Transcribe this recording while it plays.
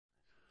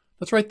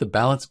Let's write the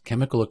balanced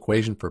chemical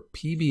equation for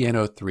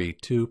PbNO3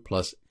 2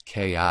 plus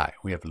Ki.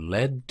 We have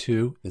lead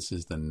 2, this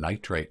is the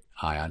nitrate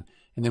ion,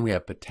 and then we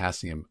have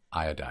potassium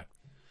iodide.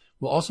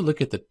 We'll also look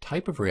at the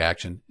type of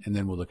reaction, and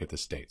then we'll look at the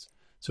states.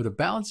 So to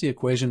balance the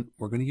equation,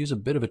 we're going to use a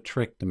bit of a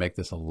trick to make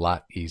this a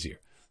lot easier.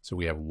 So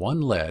we have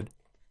one lead,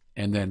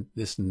 and then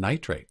this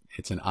nitrate.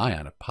 It's an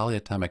ion, a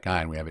polyatomic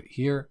ion. We have it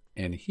here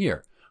and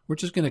here. We're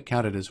just going to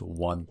count it as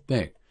one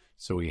thing.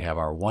 So we have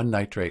our one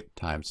nitrate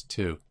times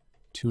two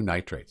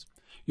nitrates.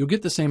 You'll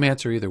get the same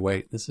answer either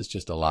way. This is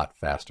just a lot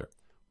faster.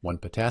 One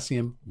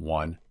potassium,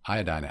 one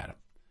iodine atom.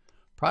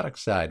 Product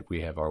side,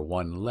 we have our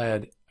one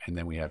lead, and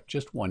then we have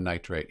just one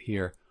nitrate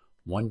here,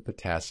 one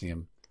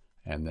potassium,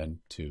 and then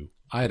two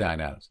iodine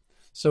atoms.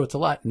 So it's a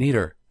lot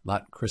neater, a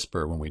lot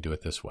crisper when we do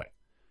it this way.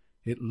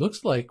 It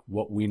looks like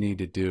what we need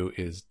to do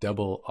is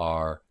double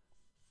our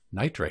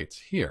nitrates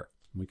here.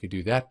 We could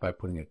do that by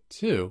putting a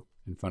 2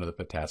 in front of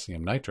the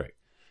potassium nitrate.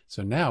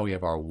 So now we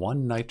have our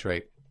 1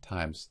 nitrate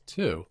times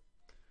 2.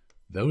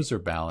 Those are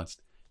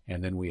balanced.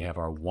 And then we have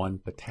our 1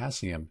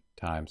 potassium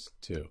times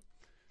 2.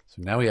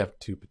 So now we have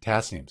 2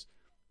 potassiums.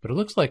 But it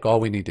looks like all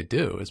we need to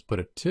do is put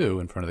a 2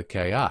 in front of the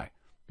Ki,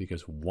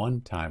 because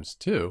 1 times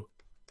 2,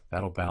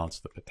 that'll balance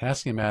the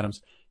potassium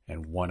atoms,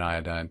 and 1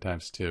 iodine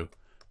times 2.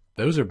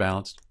 Those are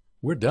balanced.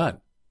 We're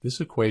done.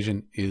 This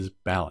equation is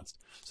balanced.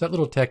 So that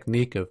little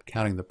technique of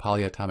counting the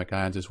polyatomic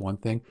ions is one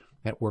thing.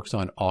 That works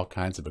on all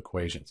kinds of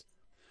equations.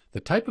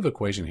 The type of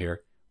equation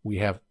here, we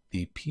have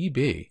the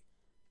Pb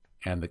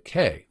and the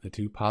K, the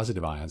two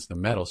positive ions, the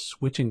metals,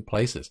 switching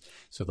places.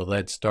 So the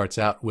lead starts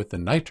out with the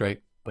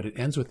nitrate, but it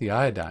ends with the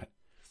iodine.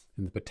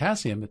 In the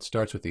potassium, it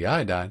starts with the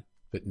iodine,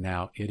 but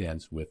now it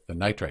ends with the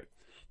nitrate.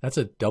 That's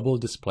a double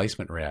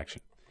displacement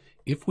reaction.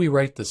 If we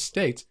write the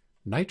states,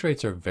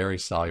 nitrates are very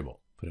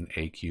soluble. Put an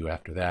AQ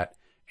after that.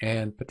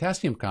 And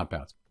potassium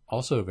compounds,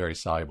 also very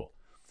soluble.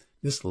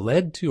 This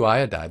lead 2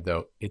 iodide,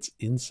 though, it's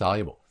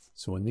insoluble.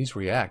 So when these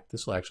react,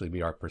 this will actually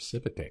be our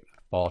precipitate.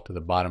 Fall to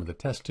the bottom of the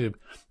test tube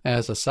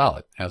as a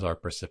solid, as our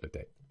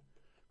precipitate.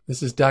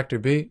 This is Dr.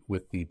 B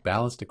with the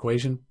balanced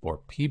equation for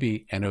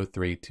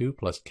PbNO3 2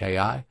 plus Ki,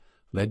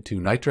 lead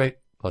 2 nitrate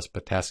plus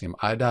potassium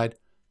iodide.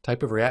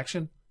 Type of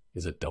reaction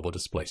is a double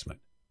displacement.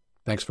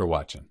 Thanks for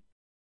watching.